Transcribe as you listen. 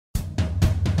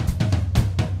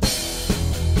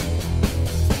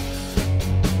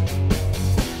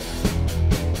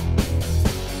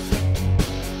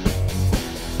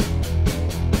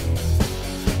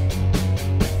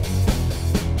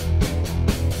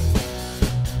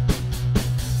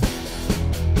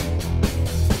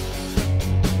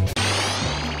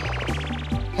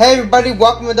Hey everybody,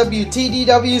 welcome to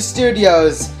WTDW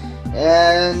Studios,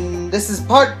 and this is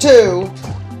part 2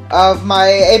 of my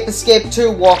Ape Escape 2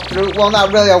 walkthrough. Well,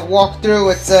 not really a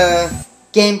walkthrough, it's a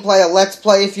gameplay, a let's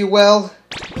play if you will.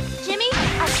 Jimmy,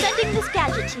 I'm sending this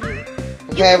gadget to you.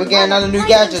 Okay, we get another new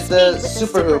gadget, the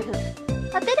Super Hoop.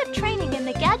 A bit of training in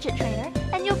the gadget trainer,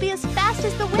 and you'll be as fast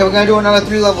as the wind. Okay, we're gonna do another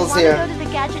 3 levels here. Want to go to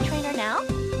the gadget trainer now?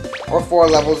 Or 4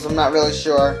 levels, I'm not really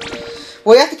sure.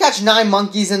 Well, you have to catch 9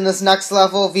 monkeys in this next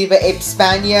level, Viva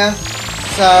Apespania.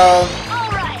 So...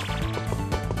 Alright.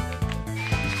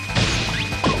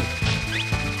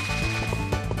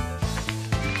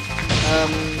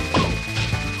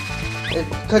 It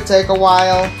could take a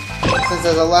while, since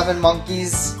there's 11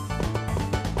 monkeys.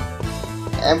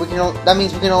 And we can that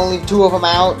means we can only leave 2 of them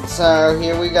out, so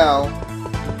here we go.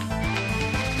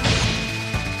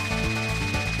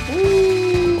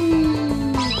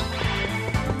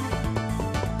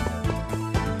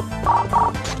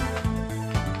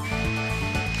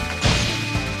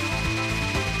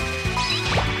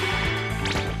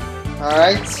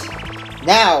 Alright,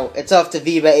 now it's off to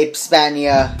Viva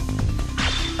Apespania.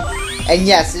 And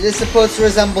yes, it is supposed to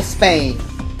resemble Spain.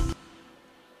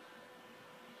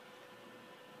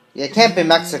 Yeah, it can't be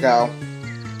Mexico.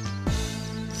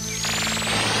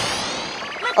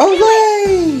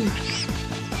 Olay!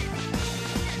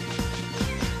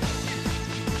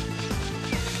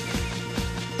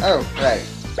 Oh, right.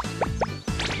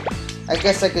 I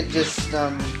guess I could just,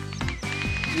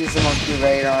 use the monkey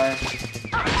radar.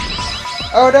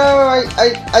 Oh no,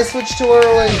 I switched too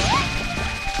early.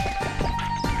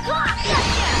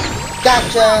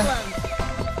 Gotcha!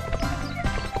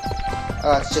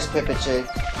 Oh, it's just Pippotchi. I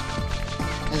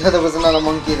thought there was another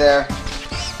monkey there.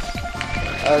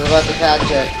 I was about to catch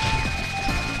it.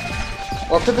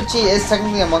 Well, Pippotchi is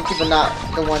technically a monkey, but not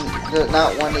one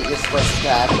that you're supposed to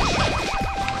catch.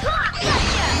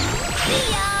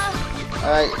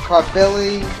 Alright, caught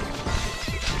Billy.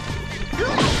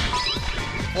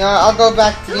 You know, I'll go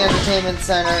back to the entertainment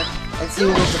center and see who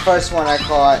was the first one I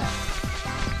caught.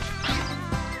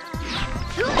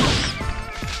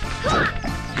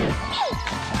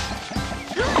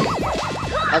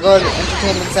 I'll go to the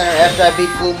entertainment center after I beat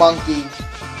Blue Monkey.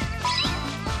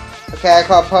 Okay, I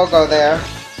caught Pogo there.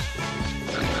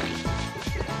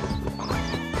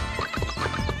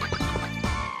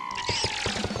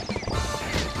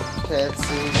 Okay, let's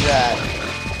see who's that.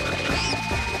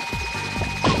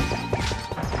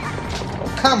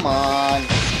 Come on!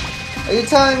 Are you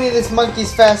telling me this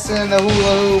monkey's faster than the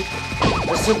hula hoop?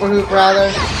 Or super hoop,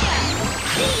 rather?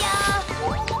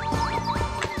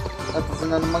 That is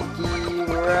another monkey,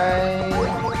 right?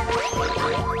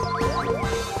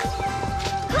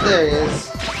 There he is.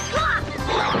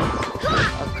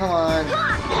 Oh, come on.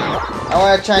 I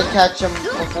want to try and catch him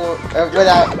before,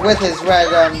 with his red,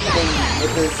 thing,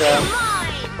 with his,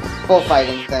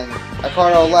 bullfighting thing. I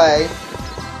caught Olay.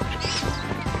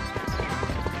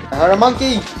 I heard a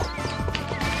monkey! I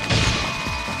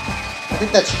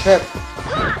think that's Trip.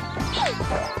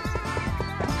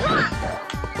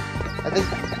 I think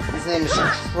his name is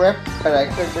Trip, but I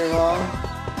could be wrong.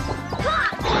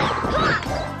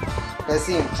 I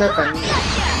see him tripping.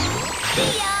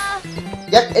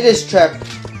 Yep, it is Trip.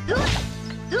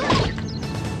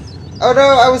 Oh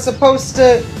no, I was supposed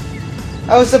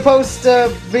to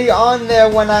be on there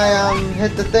when I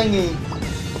hit the thingy.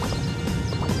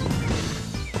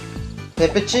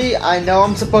 Pippotchi, I know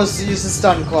I'm supposed to use the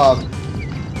stun club.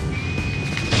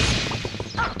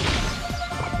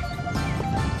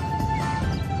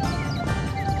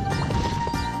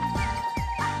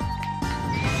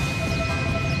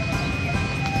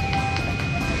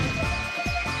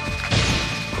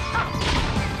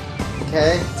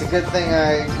 Okay, it's a good thing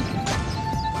I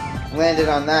landed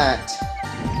on that.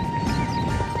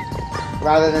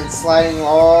 Rather than sliding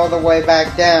all the way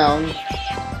back down.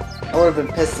 I would have been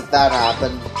pissed if that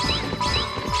happened.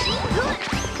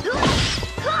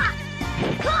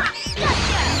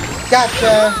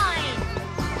 Gotcha!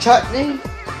 Chutney?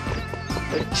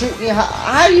 Chutney?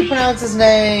 How do you pronounce his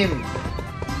name?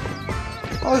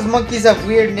 All those monkeys have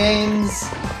weird names.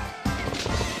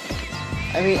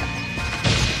 I mean,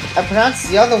 I pronounced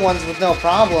the other ones with no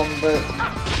problem, but...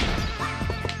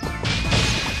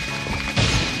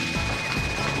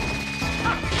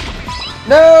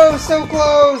 No! So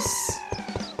close!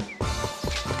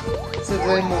 See if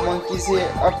there's any more monkeys here.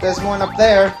 Oh, there's one up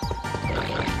there.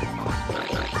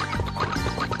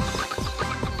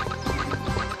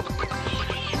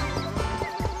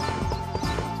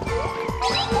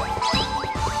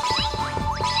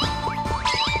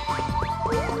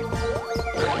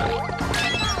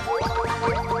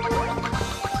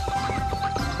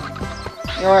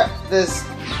 You know what? There's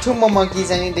 2 more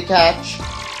monkeys I need to catch.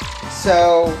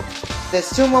 So, there's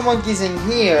 2 more monkeys in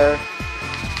here.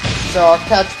 So I'll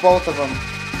catch both of them.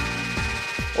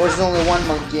 Or is there only 1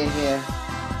 monkey in here?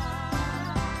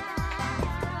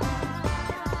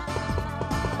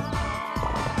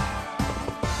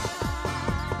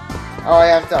 Oh, I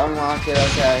have to unlock it,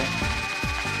 okay.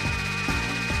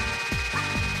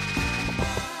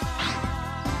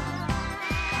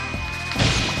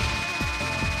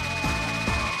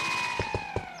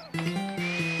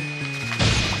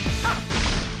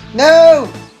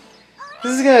 No!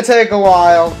 This is gonna take a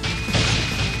while.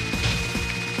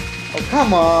 Oh,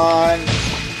 come on.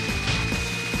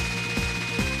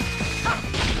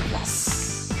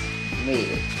 Yes. Made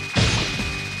it.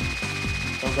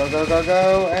 Go, go, go, go,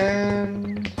 go,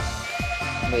 and...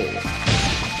 made it.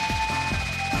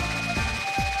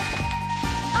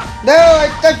 No, I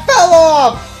fell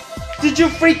off! Did you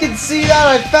freaking see that?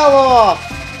 I fell off!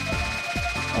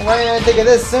 Oh, why didn't I think of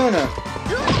this sooner?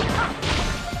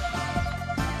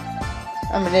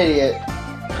 I'm an idiot.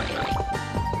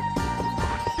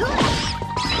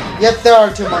 Yep, there are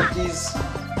 2 monkeys.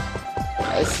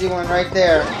 I see one right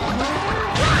there.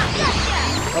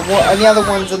 And the other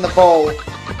one's in the bowl.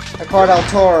 I caught El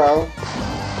Toro.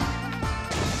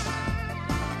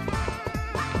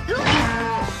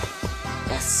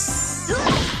 Yes.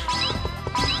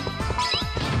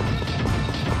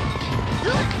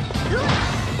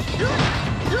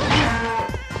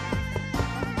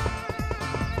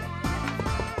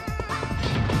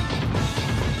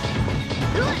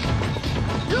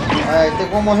 Alright, I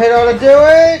think one more hit ought to do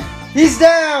it! He's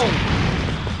down!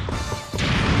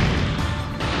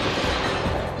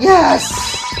 Yes!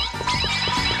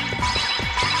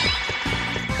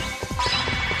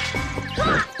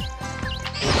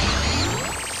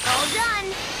 All done.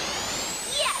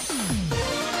 Yes.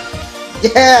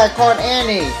 Yeah, I caught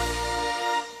Annie!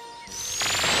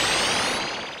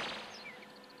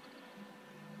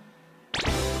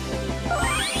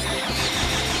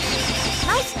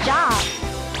 Nice job.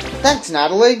 Thanks,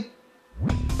 Natalie.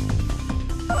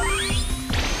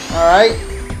 Alright.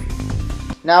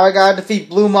 Now I gotta defeat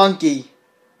Blue Monkey.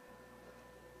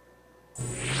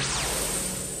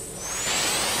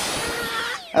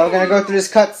 We're gonna go through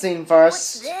this cutscene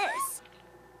first. What's this?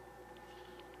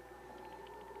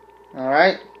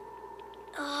 Alright.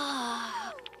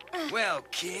 Well,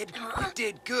 kid, you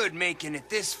did good making it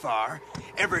this far.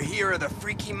 Ever hear of the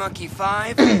Freaky Monkey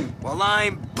 5? Well,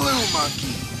 I'm Blue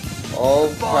Monkey. Oh,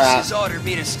 The boss crap. has ordered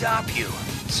me to stop you,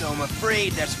 so I'm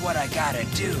afraid that's what I gotta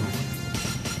do.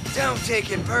 Don't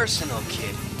take it personal,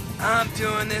 kid. I'm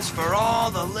doing this for all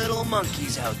the little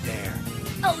monkeys out there.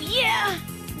 Oh yeah.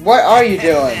 What are you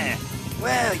doing?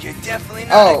 Well, you're definitely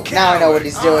not Oh, a coward, now I know what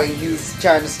he's are doing. you? He's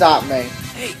trying to stop me.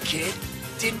 Hey, kid.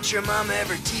 Didn't your mama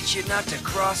ever teach you not to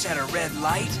cross at a red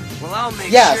light? Well, I'll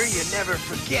make Yes. sure you never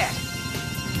forget.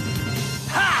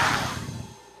 Ha!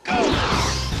 Go!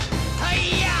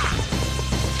 Hi-ya!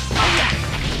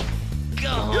 Go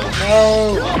home,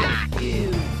 No. you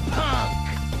punk!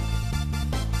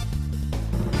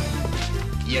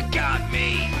 You got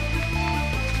me!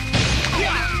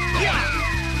 Yeah! Yeah!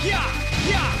 Yeah!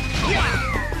 Yeah! Yeah!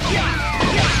 Yeah!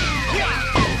 Yeah!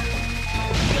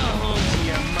 Go home to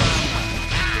your mama.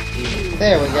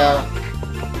 There we go.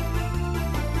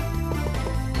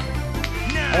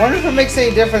 I wonder if it makes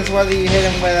any difference whether you hit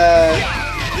him with a...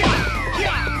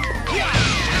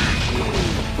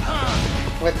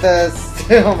 with the...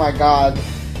 oh my god.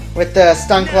 With the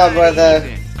stun club or the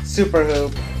super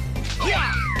hoop. Go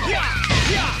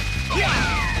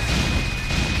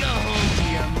home to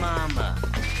your mama.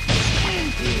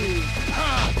 You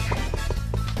punk.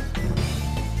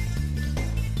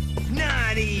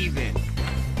 Not even.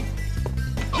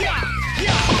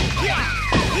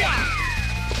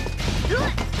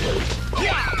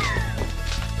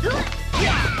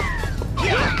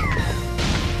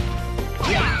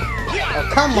 Oh,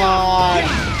 come on! Go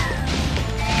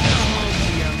home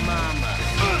to your mama.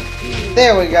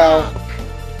 There we go.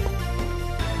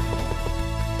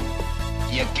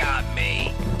 You got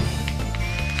me.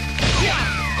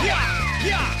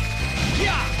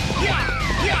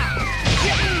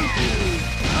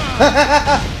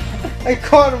 I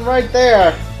caught him right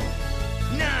there.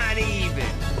 Not even.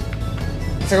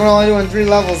 So we're only doing 3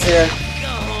 levels here. Go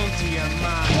home to your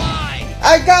mama. Why?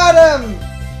 I got him!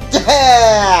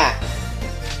 Yeah!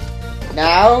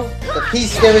 Now, the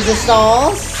piece de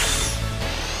resistance.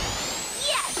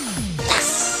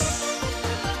 Yes.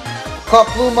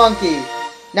 Caught Blue Monkey.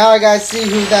 Now I gotta see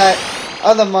who that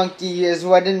other monkey is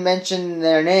who I didn't mention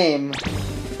their name.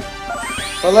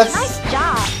 But let's Nice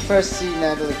job. first see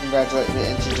Natalie congratulate me,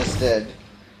 and she just did.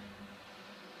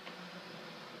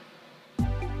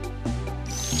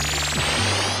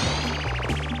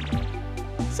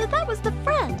 was the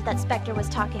friend that Specter was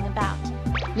talking about.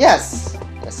 Yes.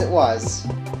 Yes, it was.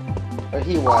 Or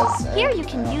he was. Here you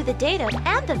can view the data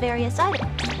and the various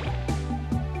items.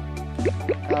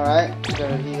 Alright, go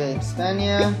to Viva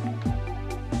Apespania.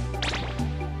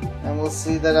 And we'll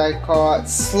see that I caught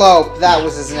Slope. That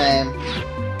was his name.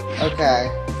 Okay.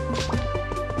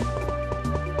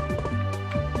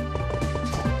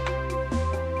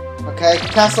 Okay,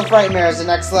 Castle Frightmare is the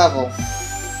next level.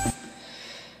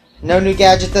 No new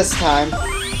gadget this time.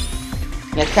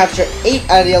 I captured 8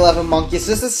 out of the 11 monkeys.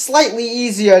 This is slightly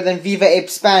easier than Viva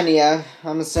Apespania,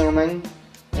 I'm assuming.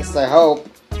 At least I hope.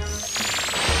 Let's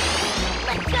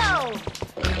go!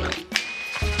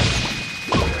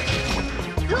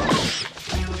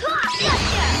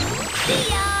 See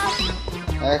ya!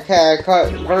 Okay, I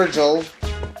caught Virgil.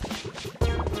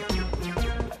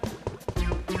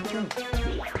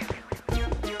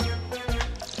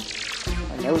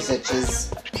 My nose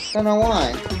itches. Don't know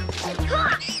why.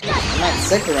 I'm not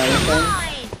sick or anything.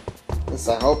 At least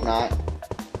I hope not.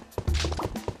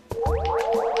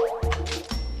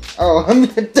 Oh, I'm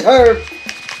the derp!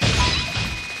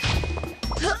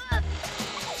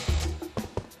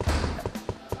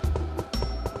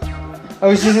 I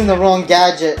was using the wrong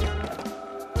gadget.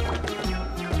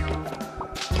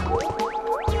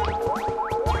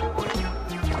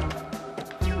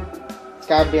 It's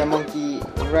gotta be a monkey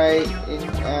right in.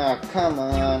 Ah, come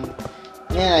on.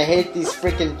 Man, I hate these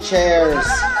freaking chairs.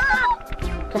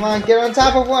 Come on, get on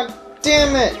top of one.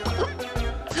 Damn it!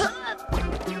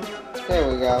 There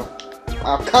we go.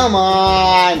 Oh, come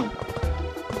on!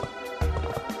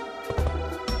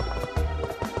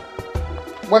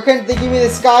 Why couldn't they give me the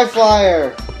Sky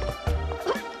Flyer?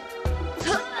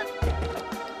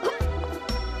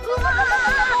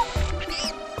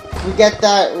 We get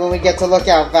that when we get to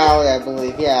Lookout Valley, I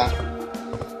believe, yeah.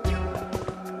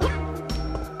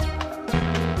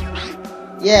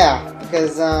 Yeah,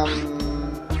 because,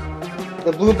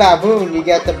 the Blue Baboon, you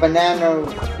get the Banana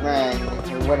Ring,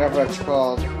 or whatever it's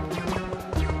called.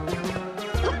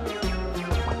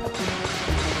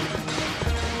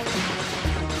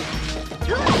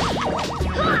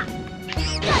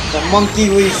 The Monkey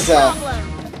Lisa.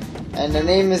 And the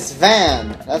name is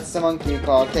Van. That's the monkey you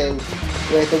call. Okay,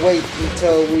 we have to wait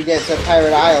until we get to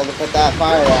Pirate Isle to put that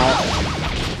fire out.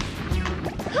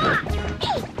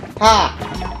 Ha!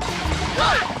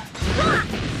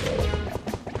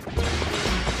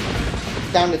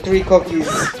 Down to 3 cookies.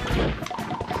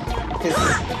 Because,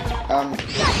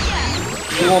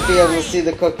 you won't be able to see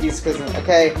the cookies because,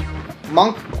 okay,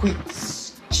 Monk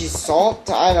Cheese Salt?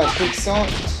 I don't know, Quick Salt?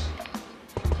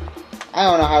 I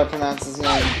don't know how to pronounce his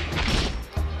name.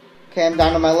 Okay, I'm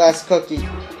down to my last cookie.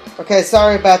 Okay,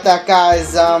 sorry about that,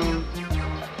 guys. I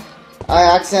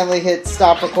accidentally hit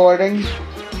stop recording.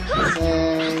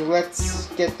 And let's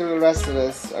get through the rest of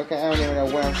this. Okay, I don't even know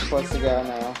where I'm supposed to go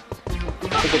now.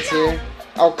 I think it's here.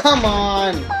 Oh, come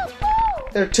on!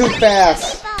 They're too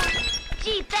fast!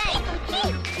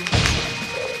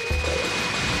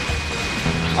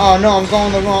 Oh no, I'm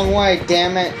going the wrong way,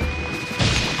 damn it.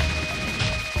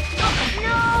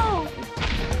 No!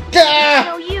 Gah!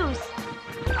 No use.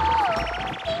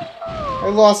 I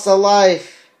lost a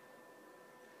life.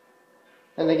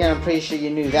 And again, I'm pretty sure you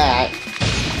knew that.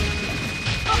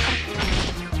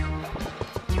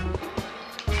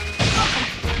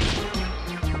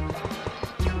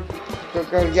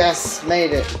 Go, yes,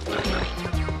 made it.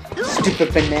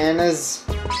 Stupid bananas.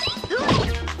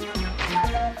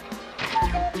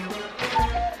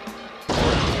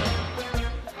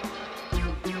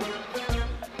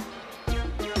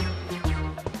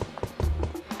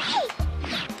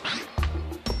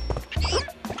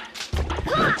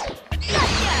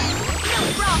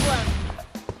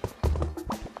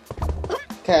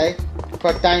 Okay,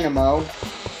 caught Dynamo.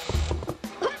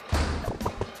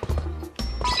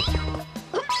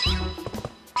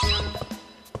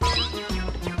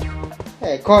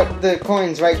 Hey, caught the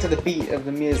coins right to the beat of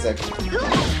the music.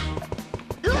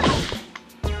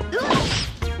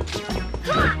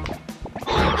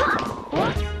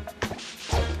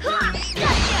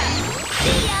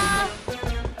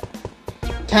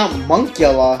 Count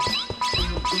Monkula?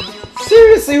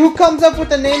 Seriously, who comes up with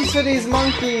the names for these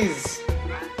monkeys?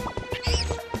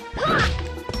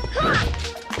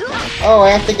 Oh, I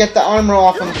have to get the armor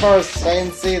off him first. I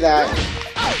didn't see that.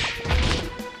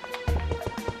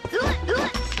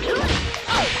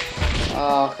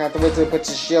 Oh, I have to wait till he puts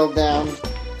his shield down.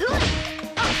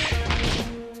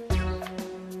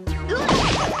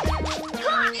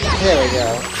 There we go.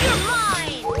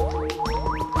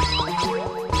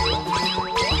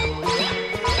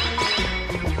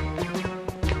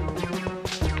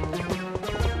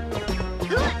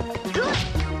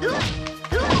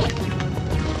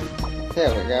 There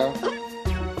we go.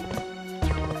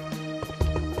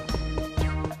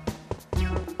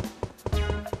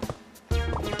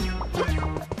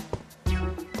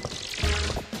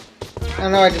 Oh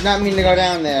no, I did not mean to go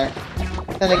down there.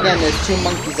 Then again, there's two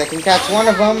monkeys. I can catch one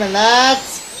of them, and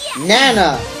that's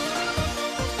Nana.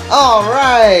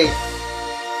 Alright!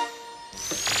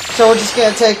 So we're just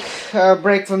gonna take a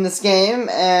break from this game,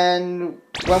 and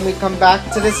when we come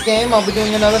back to this game, I'll be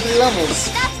doing another 3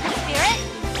 levels. That's the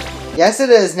spirit. Yes it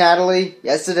is, Natalie.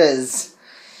 Yes it is.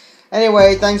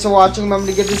 Anyway, thanks for watching. Remember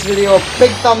to give this video a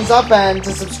big thumbs up and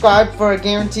to subscribe for a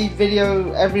guaranteed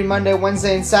video every Monday,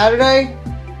 Wednesday, and Saturday.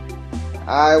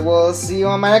 I will see you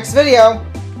on my next video.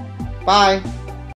 Bye.